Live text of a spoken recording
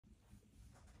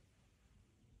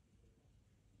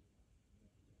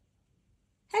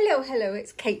Hello,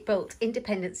 it's Kate Bolt,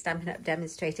 independent Stampin' Up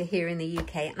demonstrator here in the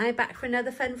UK, and I'm back for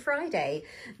another Fun Friday.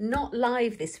 Not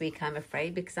live this week, I'm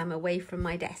afraid, because I'm away from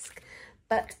my desk.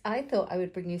 But I thought I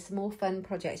would bring you some more fun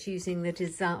projects using the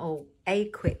design, or a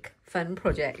quick fun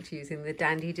project using the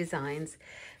Dandy Designs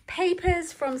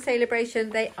papers from Celebration.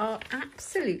 They are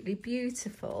absolutely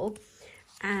beautiful.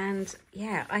 And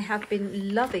yeah, I have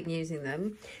been loving using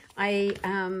them.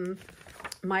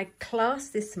 My class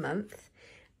this month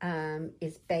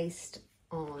is based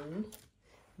on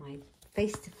my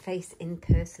face-to-face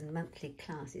in-person monthly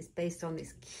class. Is based on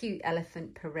this cute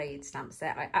elephant parade stamp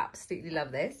set. I absolutely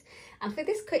love this. And for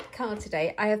this quick card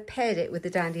today, I have paired it with the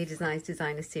Dandy Designs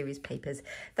Designer Series papers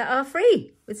that are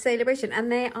free with Celebration,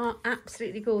 and they are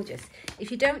absolutely gorgeous.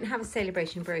 If you don't have a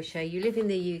Celebration brochure, you live in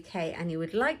the UK and you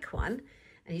would like one,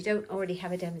 and you don't already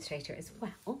have a demonstrator as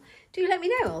well, do let me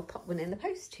know. I'll pop one in the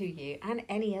post to you, and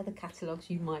any other catalogues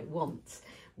you might want.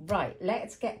 Right,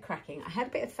 let's get cracking. I had a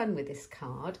bit of fun with this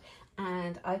card,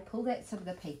 and I pulled out some of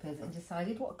the papers and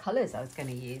decided what colours I was going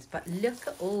to use. But look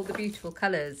at all the beautiful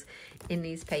colours in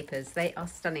these papers. They are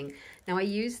stunning. Now, I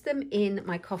used them in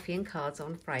my coffee and cards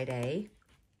on Friday.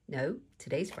 No,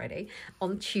 today's Friday.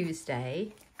 On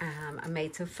Tuesday, I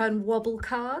made some fun wobble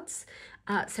cards.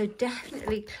 So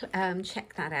definitely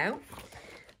check that out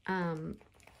on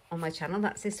my channel.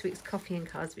 That's this week's coffee and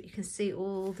cards, but you can see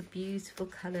all the beautiful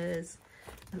colours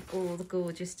and all the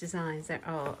gorgeous designs. There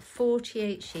are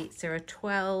 48 sheets. There are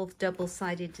 12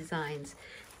 double-sided designs,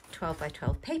 12 by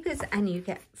 12 papers, and you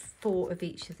get 4 of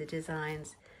each of the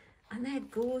designs. And they're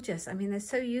gorgeous. I mean, they're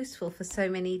so useful for so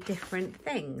many different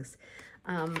things.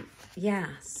 Yeah,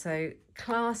 so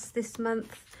class this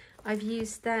month, I've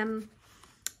used them.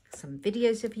 Some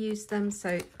videos have used them,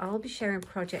 so I'll be sharing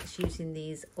projects using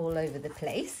these all over the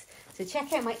place. So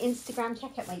check out my Instagram,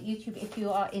 check out my YouTube if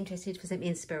you are interested for some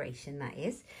inspiration, that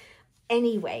is.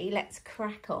 Anyway, let's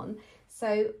crack on.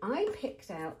 So I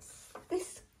picked out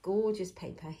this gorgeous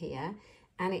paper here,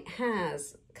 and it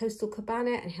has Coastal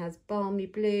Cabana, and it has Balmy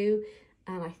Blue,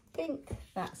 and I think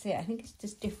that's it. I think it's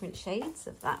just different shades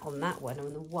of that on that one,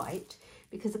 on the white,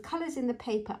 because the colours in the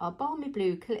paper are Balmy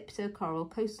Blue, Calypso Coral,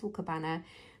 Coastal Cabana,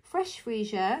 Fresh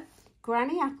Freesia,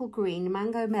 Granny Apple Green,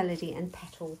 Mango Melody, and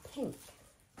Petal Pink.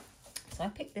 So I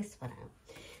picked this one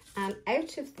out. And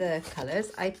out of the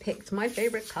colours, I picked my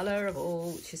favourite colour of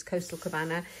all, which is Coastal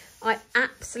Cabana. I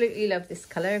absolutely love this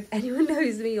colour. If anyone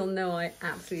knows me, you'll know I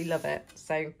absolutely love it.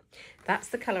 So that's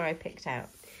the colour I picked out.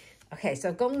 Okay, so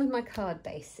I've gone with my card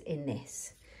base in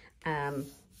this. And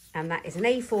that is an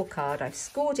A4 card. I've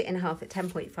scored it in half at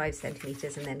 10.5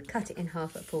 centimetres and then cut it in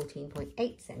half at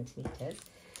 14.8 centimetres.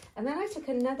 And then I took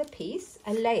another piece,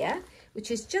 a layer, which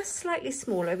is just slightly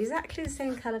smaller, of exactly the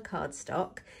same colour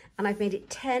cardstock, and I've made it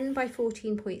 10 by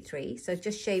 14.3, so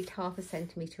just shaved half a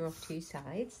centimetre off 2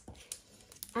 sides.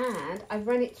 And I've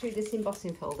run it through this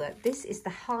embossing folder. This is the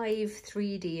Hive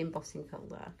 3D embossing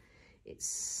folder. It's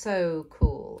so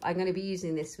cool. I'm going to be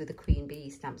using this with the Queen Bee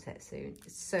stamp set soon.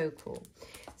 It's so cool.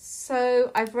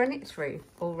 So I've run it through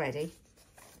already,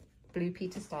 Blue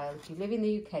Peter style. If you live in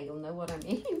the UK, you'll know what I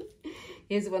mean.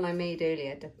 Here's the one I made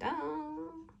earlier. Da-da!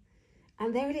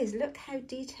 And there it is. Look how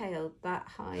detailed that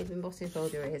Hive embossing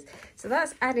folder is. So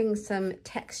that's adding some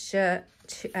texture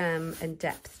to, and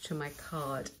depth to my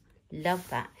card. Love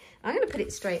that. I'm going to put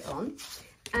it straight on.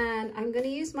 And I'm going to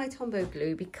use my Tombow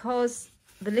glue because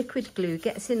the liquid glue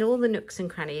gets in all the nooks and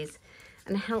crannies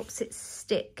and helps it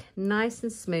stick nice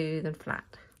and smooth and flat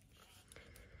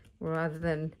rather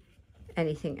than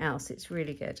anything else. It's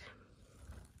really good.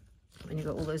 And you've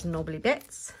got all those knobbly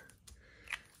bits.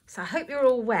 So I hope you're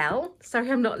all well.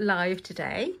 Sorry I'm not live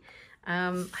today.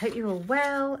 I hope you're all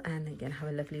well and you're going to have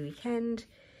a lovely weekend.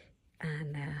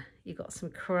 And you've got some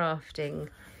crafting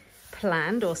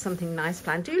planned or something nice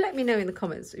planned. Do let me know in the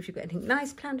comments if you've got anything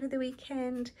nice planned for the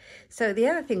weekend. So the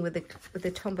other thing with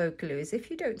the Tombow glue is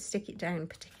if you don't stick it down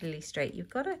particularly straight,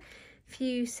 you've got a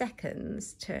few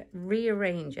seconds to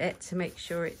rearrange it to make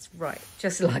sure it's right,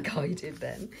 just like I did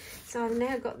then. So I've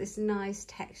now got this nice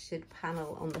textured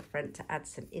panel on the front to add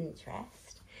some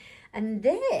interest. And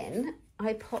then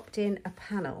I popped in a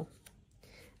panel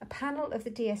of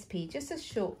the DSP, just a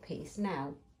short piece.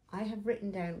 Now I have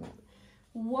written down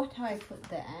what I put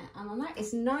there, and on that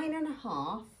is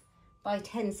 9.5 by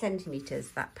 10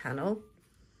 centimetres, that panel.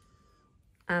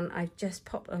 And I'm just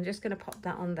going to pop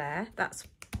that on there. That's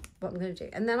what I'm going to do.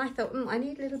 And then I thought, I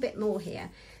need a little bit more here.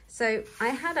 So I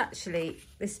had actually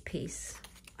this piece,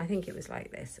 I think it was like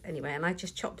this anyway, and I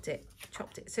just chopped it.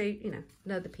 So, you know,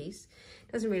 another piece,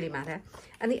 doesn't really matter.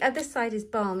 And the other side is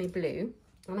Balmy Blue,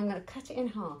 and I'm going to cut it in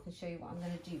half and show you what I'm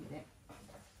going to do with it.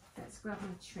 Let's grab my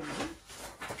tree.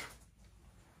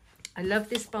 I love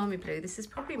this balmy blue. This is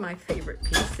probably my favourite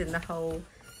piece in the whole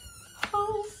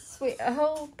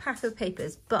pack of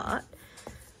papers, but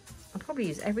I'll probably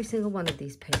use every single one of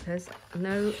these papers.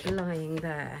 No lying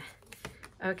there.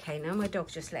 Okay, now my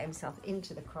dog's just let himself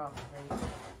into the craft room.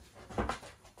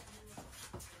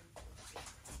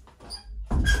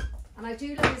 And I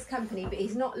do love his company, but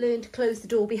he's not learned to close the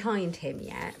door behind him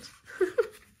yet.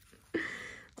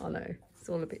 Oh no, it's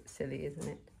all a bit silly, isn't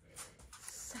it?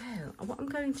 So what I'm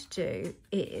going to do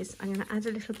is I'm going to add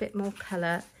a little bit more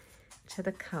colour to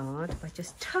the card by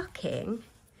just tucking.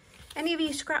 Any of you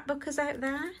scrapbookers out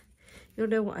there, you'll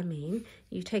know what I mean.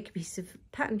 You take a piece of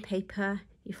pattern paper,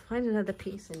 you find another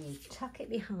piece and you tuck it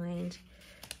behind,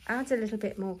 add a little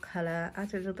bit more colour,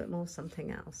 add a little bit more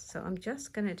something else. So I'm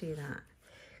just going to do that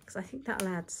because I think that'll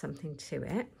add something to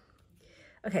it.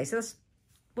 Okay, so that's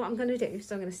what I'm going to do.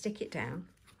 So I'm going to stick it down.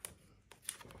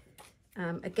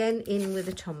 Again, in with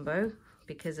a Tombow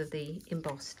because of the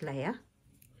embossed layer.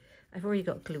 I've already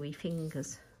got gluey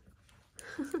fingers.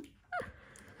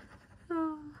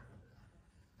 Oh.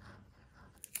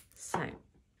 So,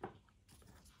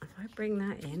 if I bring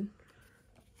that in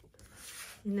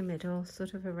the middle,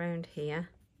 sort of around here,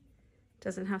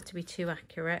 doesn't have to be too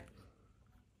accurate.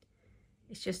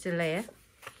 It's just a layer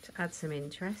to add some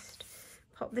interest.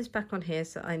 Pop this back on here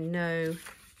so I know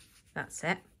that's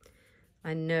it.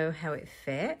 I know how it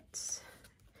fits.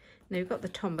 Now you've got the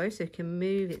Tombow, so you can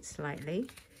move it slightly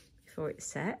before it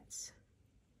sets.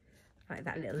 Like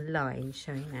that little line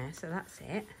showing there. So that's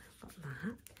it. Got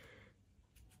that.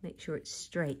 Make sure it's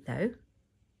straight though.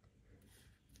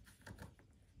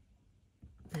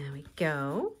 There we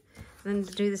go. And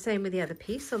then do the same with the other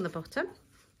piece on the bottom.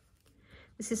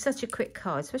 This is such a quick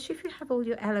card, especially if you have all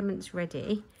your elements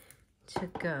ready to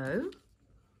go.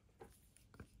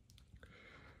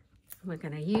 We're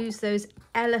going to use those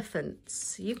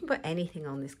elephants. You can put anything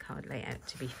on this card layout,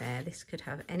 to be fair. This could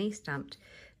have any stamped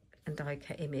and die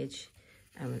cut image,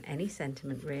 any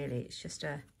sentiment really. It's just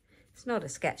it's not a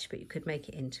sketch, but you could make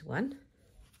it into one.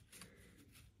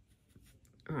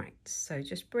 Right, so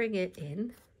just bring it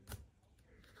in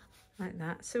like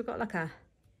that. So we've got like a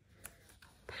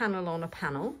panel on a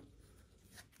panel.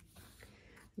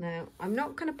 Now, I'm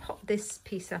not going to pop this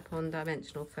piece up on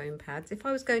dimensional foam pads. If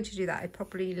I was going to do that, I'd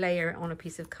probably layer it on a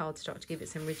piece of cardstock to give it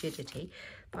some rigidity.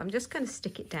 But I'm just going to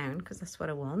stick it down because that's what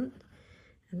I want.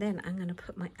 And then I'm going to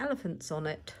put my elephants on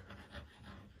it.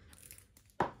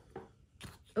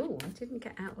 Oh, I didn't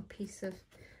get out a piece of...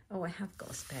 Oh, I have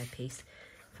got a spare piece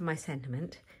for my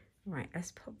sentiment. Right,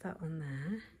 let's pop that on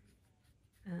there.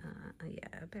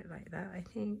 Yeah, a bit like that, I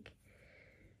think.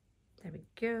 There we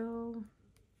go.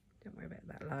 Don't worry about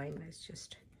that line, let's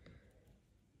just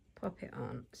pop it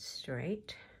on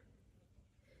straight.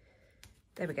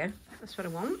 There we go, that's what I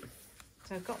want.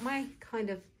 So I've got my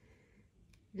kind of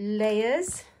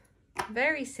layers,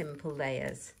 very simple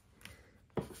layers.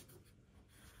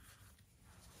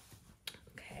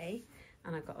 Okay,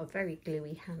 and I've got a very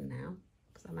gluey hand now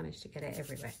because I managed to get it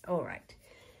everywhere. All right,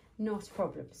 not a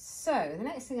problem. So the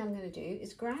next thing I'm going to do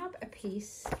is grab a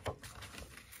piece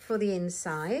for the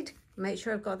inside. Make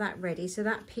sure I've got that ready. So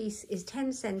that piece is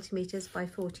 10 centimeters by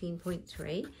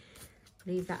 14.3.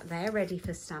 Leave that there ready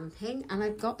for stamping. And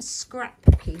I've got a scrap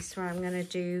piece where I'm going to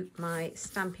do my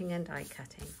stamping and die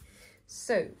cutting.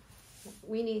 So what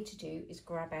we need to do is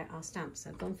grab out our stamps.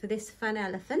 I've gone for this fun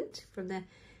elephant from the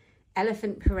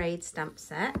Elephant Parade stamp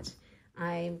set.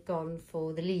 I've gone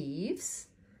for the leaves.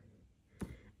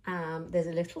 There's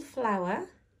a little flower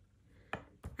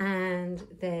and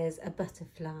there's a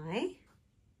butterfly.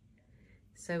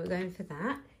 So we're going for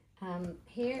that.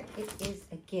 Here it is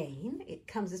again. It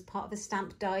comes as part of a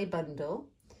stamp die bundle.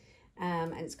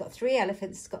 And it's got 3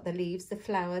 elephants. It's got the leaves, the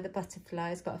flower, the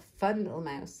butterfly. It's got a fun little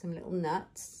mouse, some little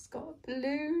nuts. It's got a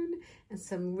balloon and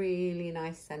some really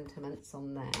nice sentiments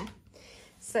on there.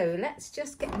 So let's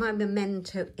just get my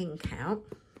Memento ink out.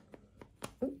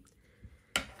 Ooh.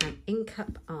 And ink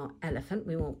up our elephant.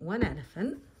 We want 1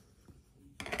 elephant.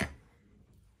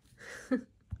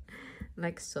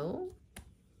 Like so.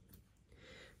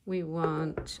 We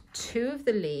want 2 of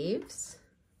the leaves.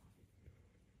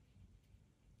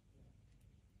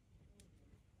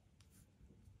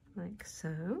 Like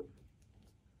so.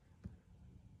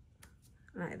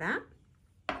 Like that.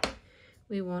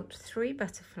 We want 3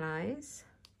 butterflies.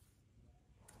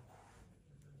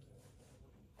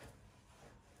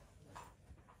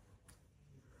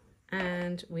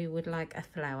 And we would like a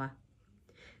flower.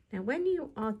 Now when you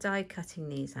are die cutting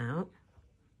these out,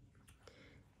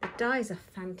 the dies are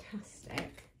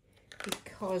fantastic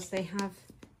because they have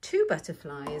 2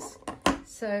 butterflies.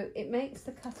 So it makes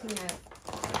the cutting out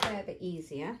fair bit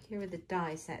easier. Here are the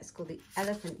die sets called the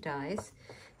elephant dies.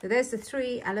 So there's the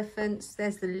 3 elephants,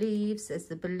 there's the leaves, there's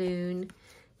the balloon.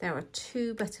 There are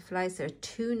 2 butterflies, there are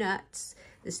 2 nuts.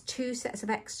 There's 2 sets of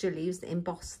extra leaves that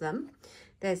emboss them.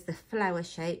 There's the flower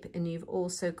shape, and you've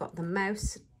also got the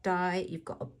mouse die. You've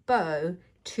got a bow,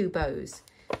 2 bows.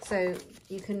 So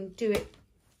you can do it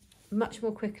much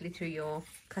more quickly through your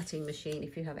cutting machine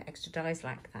if you have extra dies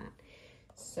like that.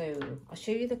 So I'll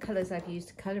show you the colours I've used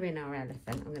to colour in our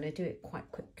elephant. I'm going to do it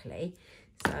quite quickly.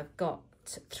 So I've got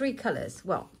 3 colours.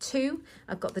 Well, 2.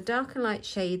 I've got the dark and light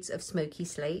shades of smoky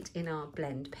slate in our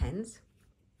blend pens.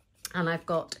 And I've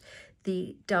got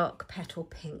the dark petal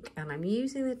pink. And I'm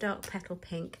using the dark petal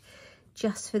pink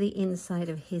just for the inside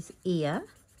of his ear.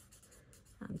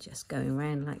 I'm just going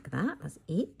around like that. That's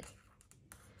it.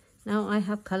 Now I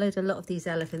have coloured a lot of these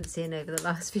elephants in over the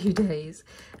last few days.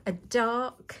 A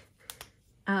dark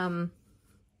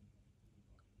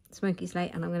smoky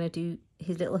slate, and I'm going to do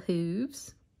his little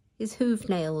hooves, his hoof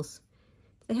nails.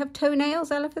 Do they have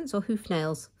toenails, elephants, or hoof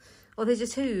nails? Or they're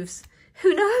just hooves?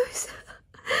 Who knows?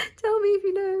 Tell me if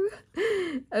you know.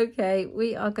 Okay,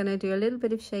 we are going to do a little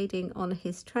bit of shading on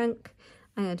his trunk.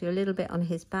 I'm going to do a little bit on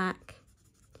his back.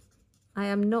 I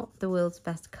am not the world's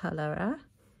best colourer,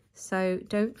 so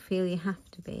don't feel you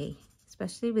have to be,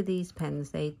 especially with these pens.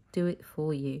 They do it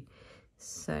for you.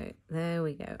 So there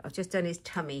we go. I've just done his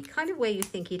tummy, kind of where you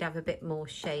think he'd have a bit more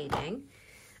shading.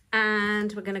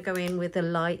 And we're going to go in with the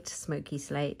light smoky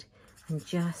slate and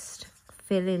just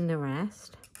fill in the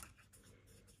rest.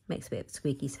 Makes a bit of a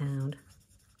squeaky sound.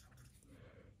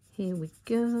 Here we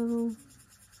go.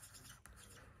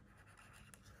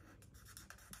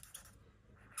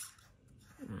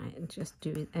 Right, and just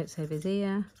do it outside of his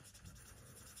ear,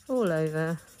 all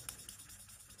over.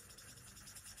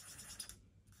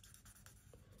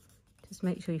 Just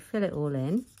make sure you fill it all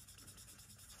in.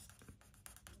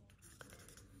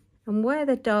 And where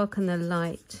the dark and the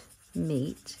light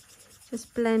meet,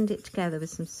 just blend it together with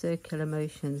some circular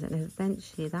motions, and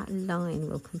eventually that line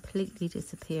will completely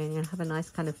disappear and you'll have a nice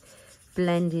kind of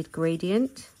blended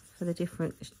gradient for the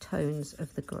different tones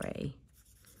of the grey.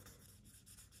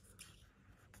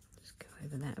 Just go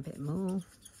over that a bit more.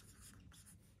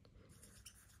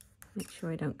 Make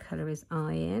sure I don't colour his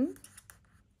eye in.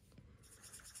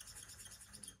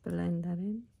 Blend that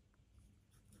in.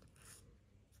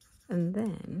 And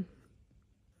then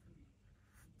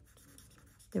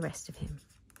the rest of him.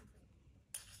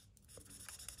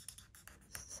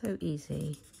 So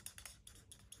easy.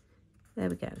 There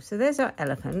we go. So there's our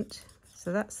elephant.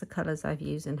 So that's the colours I've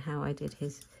used and how I did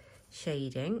his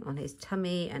shading on his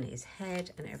tummy and his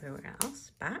head and everywhere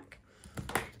else back.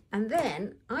 And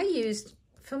then I used,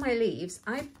 for my leaves,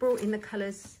 I brought in the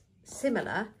colours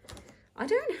similar. I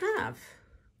don't have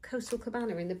Coastal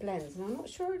Cabana in the blends, and I'm not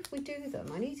sure if we do them.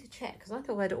 I need to check, because I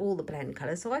thought I had all the blend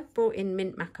colours. So I've brought in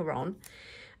Mint Macaron.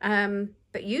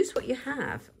 But use what you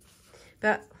have.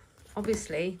 But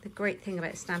obviously the great thing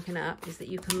about Stampin' Up is that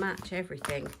you can match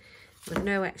everything with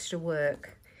no extra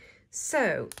work.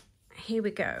 So here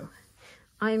we go.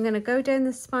 I'm going to go down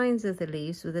the spines of the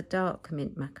leaves with a dark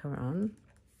Mint Macaron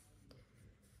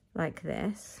like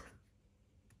this,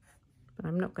 but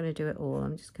I'm not going to do it all.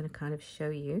 I'm just going to kind of show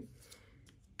you.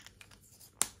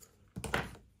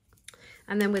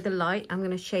 And then with the light, I'm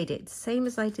going to shade it same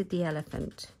as I did the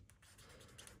elephant.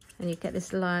 And you get this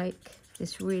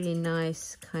this really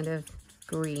nice kind of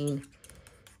green.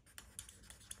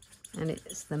 And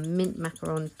it's the Mint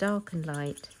Macaron dark and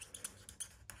light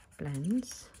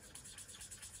blends.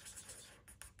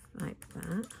 Like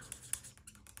that.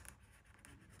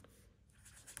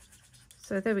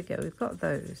 So there we go, we've got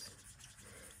those.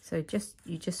 So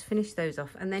you just finish those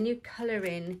off, and then you colour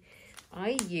in.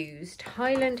 I used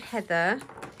Highland Heather,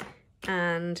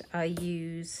 and I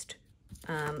used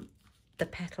the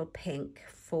petal pink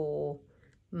for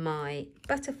my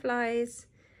butterflies,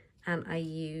 and I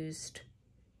used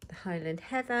the Highland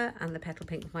Heather and the petal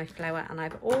pink for my flower, and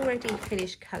I've already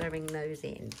finished colouring those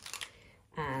in,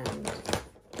 and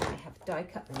I have die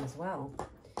cut them as well.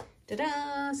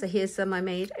 Ta-da! So here's some I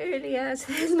made earlier.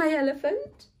 So there's my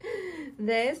elephant,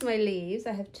 there's my leaves,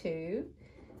 I have 2.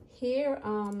 Here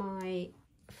are my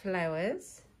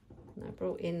flowers. And I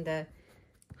brought in the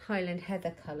Highland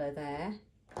Heather colour there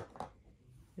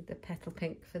with the petal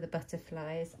pink for the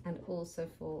butterflies and also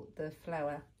for the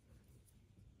flower.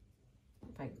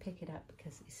 If I can pick it up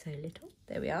because it's so little.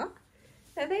 There we are.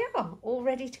 There they are, all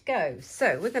ready to go.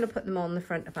 So we're going to put them on the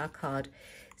front of our card.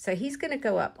 So he's going to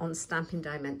go up on Stampin'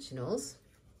 Dimensionals,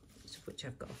 which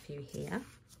I've got a few here.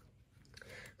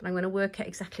 But I'm going to work out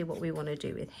exactly what we want to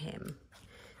do with him.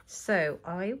 So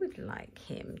I would like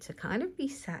him to kind of be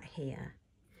sat here.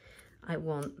 I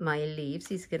want my leaves.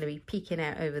 He's going to be peeking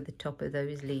out over the top of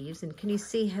those leaves. And can you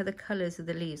see how the colours of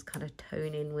the leaves kind of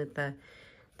tone in with the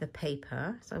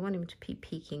paper? So I want him to be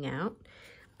peeking out.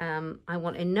 I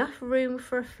want enough room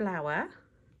for a flower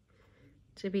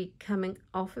to be coming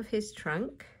off of his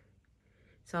trunk.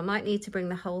 So I might need to bring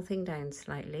the whole thing down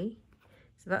slightly.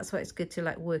 So that's why it's good to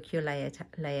like work your layout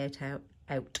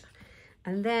out.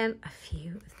 And then a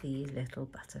few of these little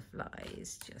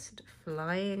butterflies just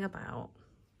flying about.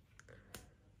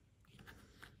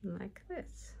 Like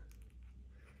this.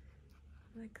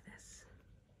 Like this.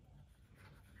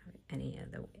 Any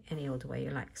other way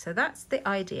you like. So that's the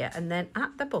idea. And then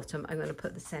at the bottom, I'm going to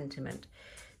put the sentiment.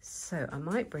 So I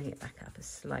might bring it back up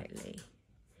slightly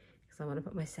because I want to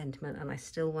put my sentiment and I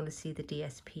still want to see the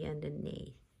DSP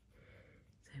underneath.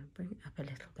 So bring it up a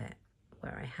little bit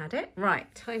where I had it.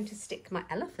 Right, time to stick my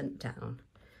elephant down,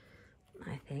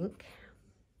 I think.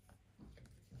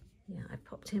 Yeah, I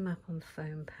popped him up on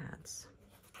foam pads.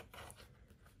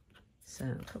 So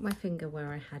put my finger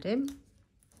where I had him.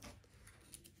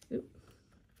 Oop.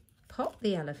 Pop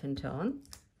the elephant on.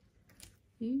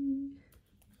 Ooh.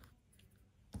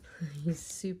 He's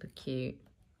super cute.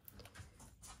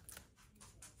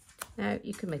 Now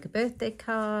you can make a birthday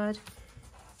card.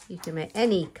 You can make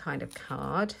any kind of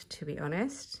card, to be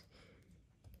honest.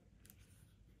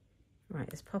 Right,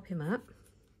 let's pop him up.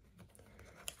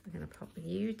 I'm going to pop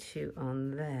you two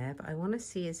on there, but I want to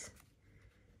see his...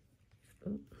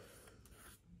 Ooh.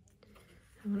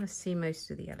 I want to see most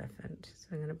of the elephant, so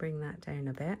I'm going to bring that down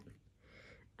a bit.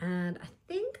 And I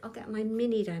think I'll get my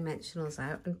mini dimensionals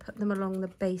out and put them along the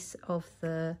base of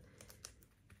the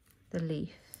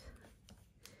leaf.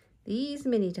 These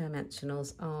mini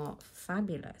dimensionals are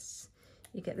fabulous.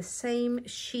 You get the same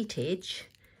sheetage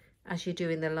as you do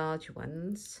in the large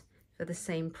ones for the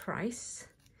same price,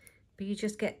 but you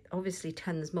just get obviously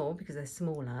tons more because they're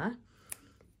smaller.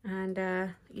 And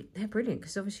they're brilliant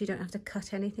because obviously you don't have to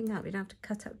cut anything up. You don't have to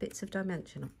cut up bits of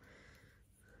dimensional.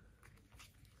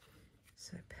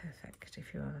 So perfect,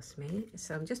 if you ask me.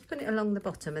 So I'm just putting it along the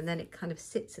bottom and then it kind of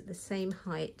sits at the same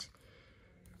height.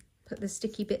 Put the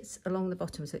sticky bits along the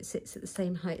bottom so it sits at the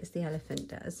same height as the elephant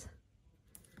does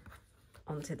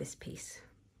onto this piece.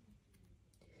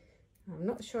 I'm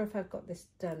not sure if I've got this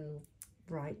done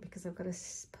right because I've got to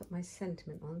put my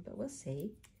sentiment on, but we'll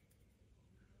see.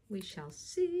 We shall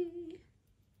see.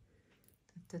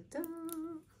 Da, da, da.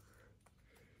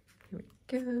 Here it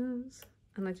goes.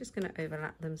 And I'm just going to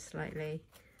overlap them slightly.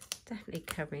 Definitely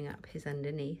covering up his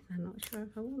underneath. I'm not sure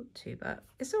if I want to, but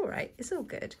it's all right. It's all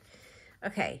good.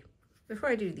 Okay, before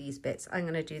I do these bits, I'm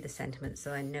going to do the sentiment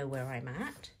so I know where I'm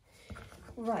at.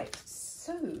 Right,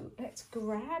 so let's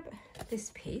grab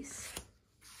this piece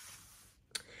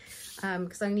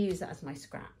because I'm going to use that as my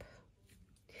scrap.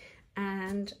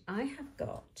 And I have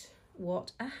got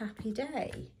What a Happy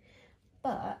Day,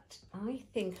 but I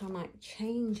think I might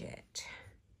change it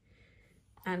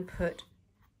and put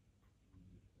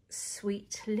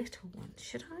Sweet Little One.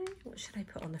 Should I? What should I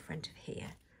put on the front of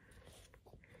here?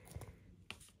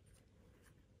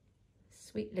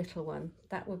 Sweet Little One.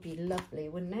 That would be lovely,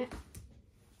 wouldn't it?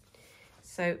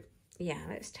 So yeah,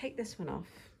 let's take this one off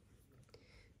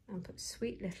and put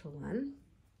Sweet Little One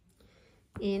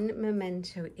in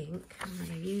Memento ink. I'm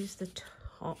going to use the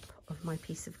top of my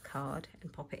piece of card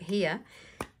and pop it here.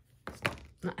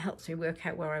 That helps me work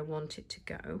out where I want it to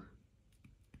go.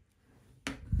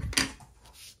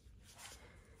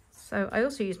 So I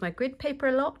also use my grid paper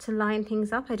a lot to line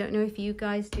things up. I don't know if you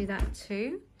guys do that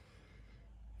too.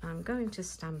 I'm going to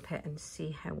stamp it and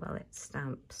see how well it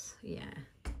stamps. Yeah,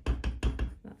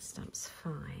 that stamps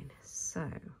fine. So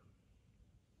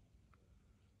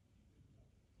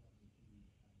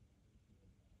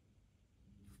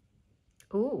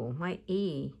oh, my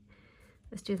E.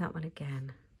 Let's do that one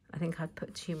again. I think I've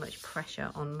put too much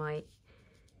pressure on my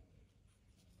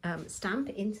stamp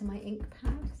into my ink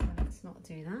pad, so let's not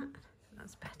do that.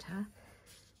 That's better.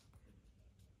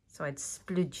 So I'd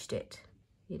splooged it.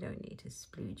 You don't need to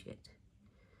splooge it.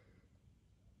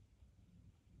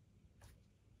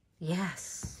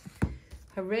 Yes,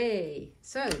 hooray.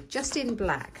 So just in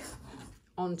black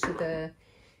onto the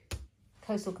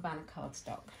Coastal Cabana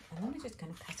cardstock. And then we're just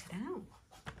going to cut it out.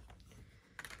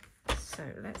 So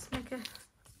let's make a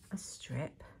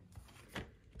strip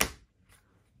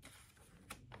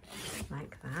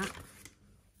like that.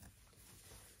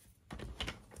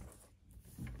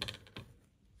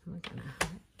 And we're going to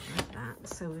have it like that.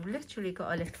 So we've literally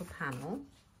got a little panel.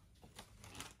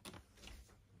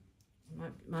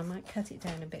 I might cut it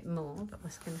down a bit more, but we're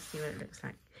going to see what it looks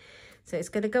like. So it's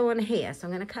going to go on here. So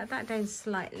I'm going to cut that down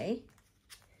slightly.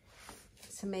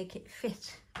 to make it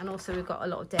fit, and also we've got a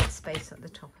lot of dead space at the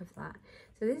top of that.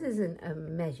 So this isn't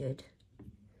measured.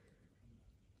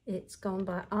 It's gone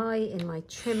by eye in my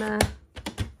trimmer.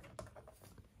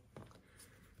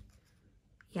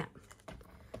 Yeah,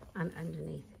 and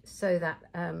underneath, so that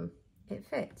it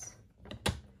fits.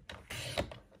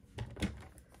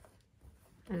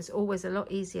 And it's always a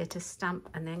lot easier to stamp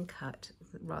and then cut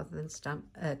rather than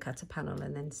cut a panel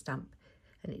and then stamp,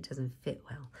 and it doesn't fit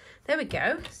well. There we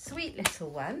go, sweet little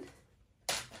one.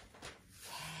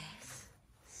 Yes,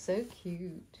 so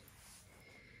cute.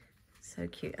 So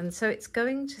cute. And so it's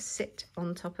going to sit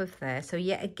on top of there. So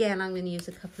yet again, I'm going to use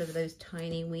a couple of those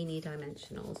tiny weeny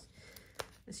dimensionals.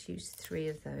 Let's use 3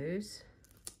 of those.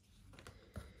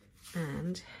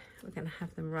 And we're going to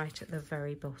have them right at the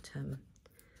very bottom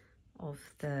of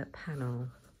the panel.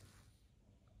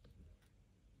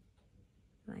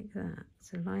 Like that.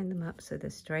 So line them up so they're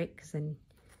straight, because then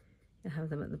you'll have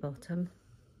them at the bottom.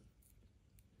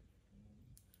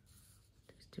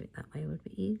 Just do it that way would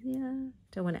be easier.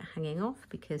 Don't want it hanging off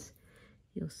because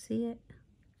you'll see it.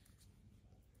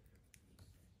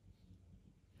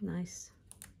 Nice.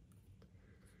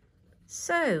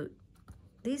 So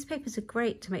these papers are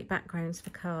great to make backgrounds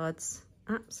for cards.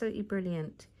 Absolutely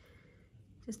brilliant.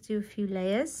 Just do a few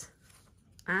layers.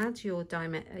 Add your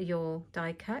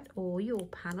die cut or your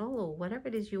panel or whatever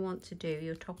it is you want to do,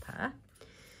 your topper,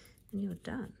 and you're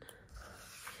done.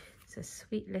 It's a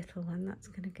sweet little one that's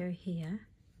going to go here.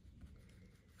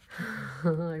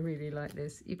 I really like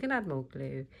this. You can add more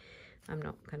glue. I'm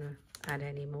not going to add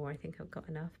any more. I think I've got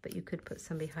enough, but you could put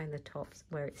some behind the tops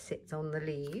where it sits on the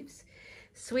leaves.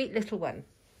 Sweet little one.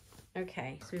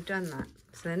 Okay, so we've done that.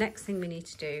 So the next thing we need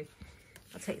to do,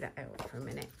 I'll take that out for a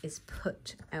minute, is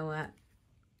put our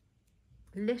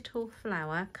little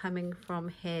flower coming from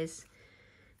his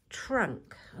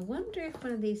trunk. I wonder if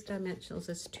one of these dimensionals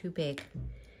is too big,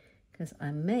 because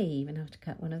I may even have to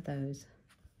cut one of those.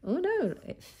 Oh no,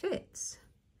 it fits.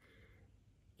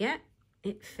 Yeah,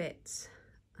 it fits,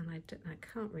 and I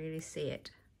can't really see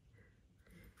it.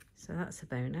 So that's a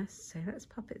bonus. So let's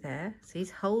pop it there. So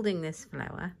he's holding this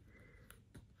flower.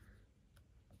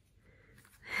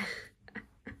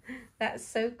 That's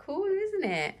so cool,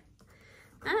 isn't it?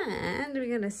 And we're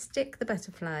going to stick the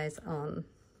butterflies on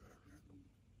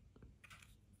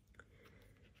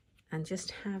and just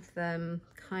have them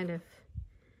kind of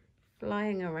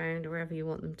flying around wherever you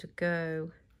want them to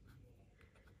go.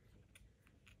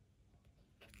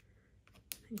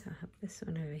 I think I'll have this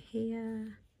one over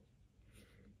here,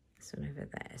 this one over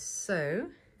there. So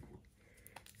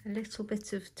a little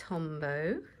bit of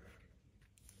Tombow.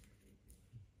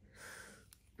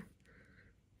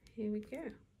 Here we go.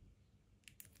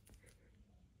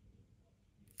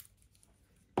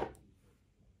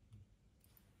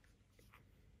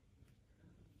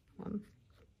 One.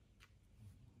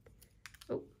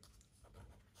 Oh,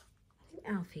 I think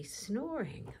Alfie's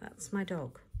snoring. That's my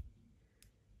dog.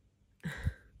 I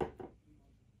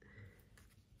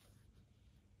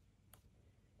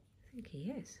think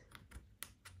he is.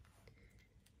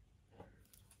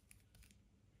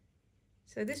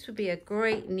 So this would be a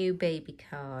great new baby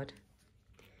card.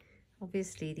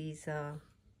 Obviously these are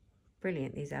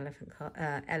brilliant, these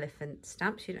elephant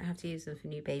stamps. You don't have to use them for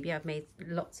new baby. I've made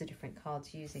lots of different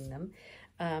cards using them.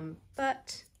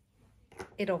 But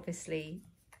it obviously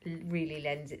really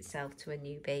lends itself to a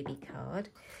new baby card.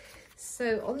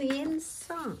 So on the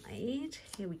inside,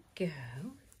 here we go.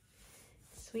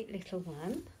 Sweet little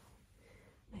one.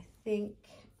 I think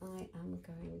I am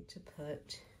going to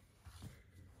put...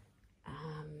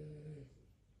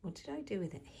 what did I do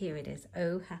with it? Here it is.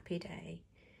 Oh, happy day.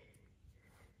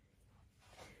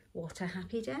 What a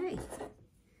happy day.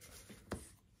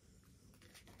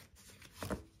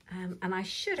 And I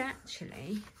should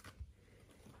actually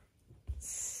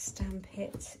stamp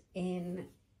it in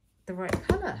the right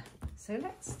colour. So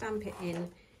let's stamp it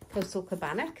in Coastal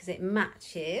Cabana because it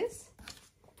matches.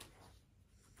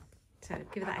 So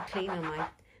give that a clean on my...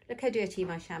 Look how dirty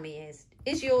my chamois is.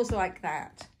 Is yours like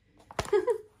that?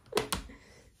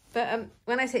 But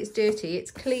when I say it's dirty,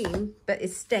 it's clean, but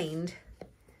it's stained.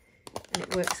 And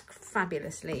it works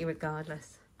fabulously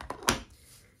regardless.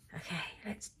 Okay,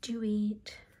 let's do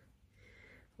it.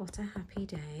 What a happy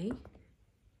day.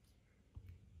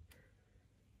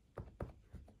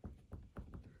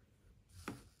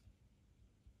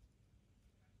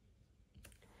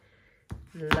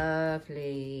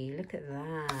 Lovely, look at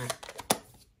that.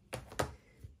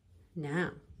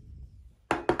 Now,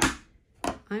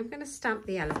 I'm going to stamp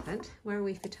the elephant. Where are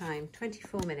we for time?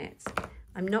 24 minutes.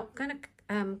 I'm not going to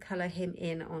colour him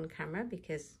in on camera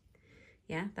because,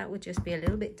 Yeah, that would just be a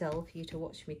little bit dull for you to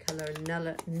watch me colour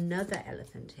another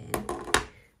elephant in. But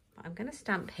I'm going to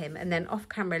stamp him, and then off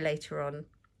camera later on,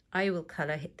 I will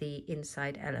colour the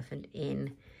inside elephant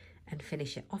in and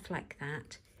finish it off like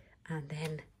that. And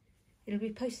then it'll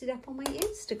be posted up on my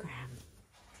Instagram.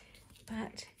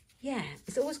 But yeah,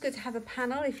 it's always good to have a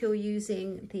panel if you're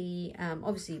using the,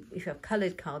 obviously if you have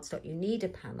coloured cardstock, you need a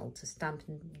panel to stamp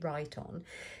and write on.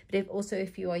 But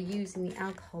if you are using the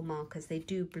alcohol markers, they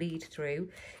do bleed through.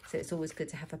 So it's always good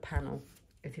to have a panel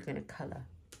if you're going to colour.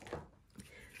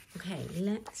 Okay,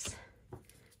 let's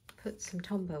put some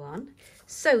Tombow on.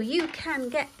 So you can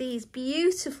get these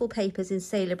beautiful papers in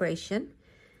Celebration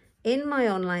in my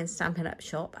online Stampin' Up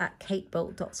shop at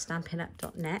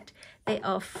katebolt.stampinup.net. They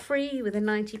are free with a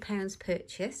 £90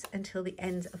 purchase until the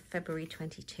end of February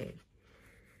 22.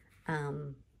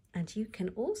 And you can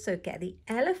also get the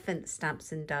elephant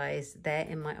stamps and dies there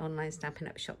in my online Stampin'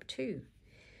 Up shop too.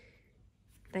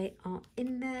 They are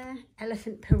in there.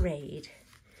 Elephant Parade.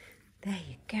 There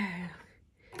you go.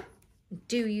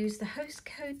 Do use the host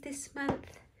code this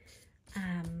month.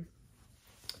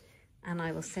 And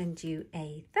I will send you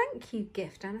a thank you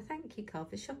gift and a thank you card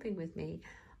for shopping with me.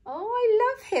 Oh, I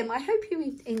love him. I hope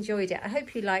you enjoyed it. I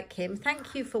hope you like him.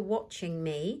 Thank you for watching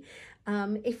me.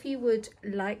 If you would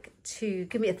like to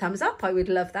give me a thumbs up, I would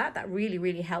love that. That really,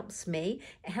 really helps me.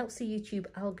 It helps the YouTube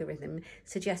algorithm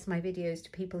suggest my videos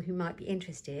to people who might be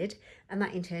interested. And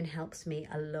that in turn helps me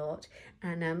a lot.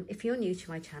 And if you're new to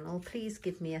my channel, please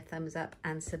give me a thumbs up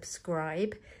and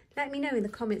subscribe. Let me know in the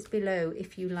comments below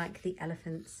if you like the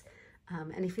elephants.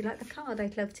 And if you like the card,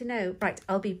 I'd love to know. Right,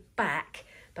 I'll be back,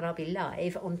 but I'll be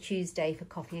live on Tuesday for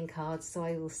Coffee and Cards, so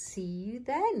I will see you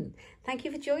then. Thank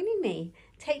you for joining me.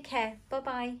 Take care.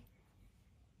 Bye-bye.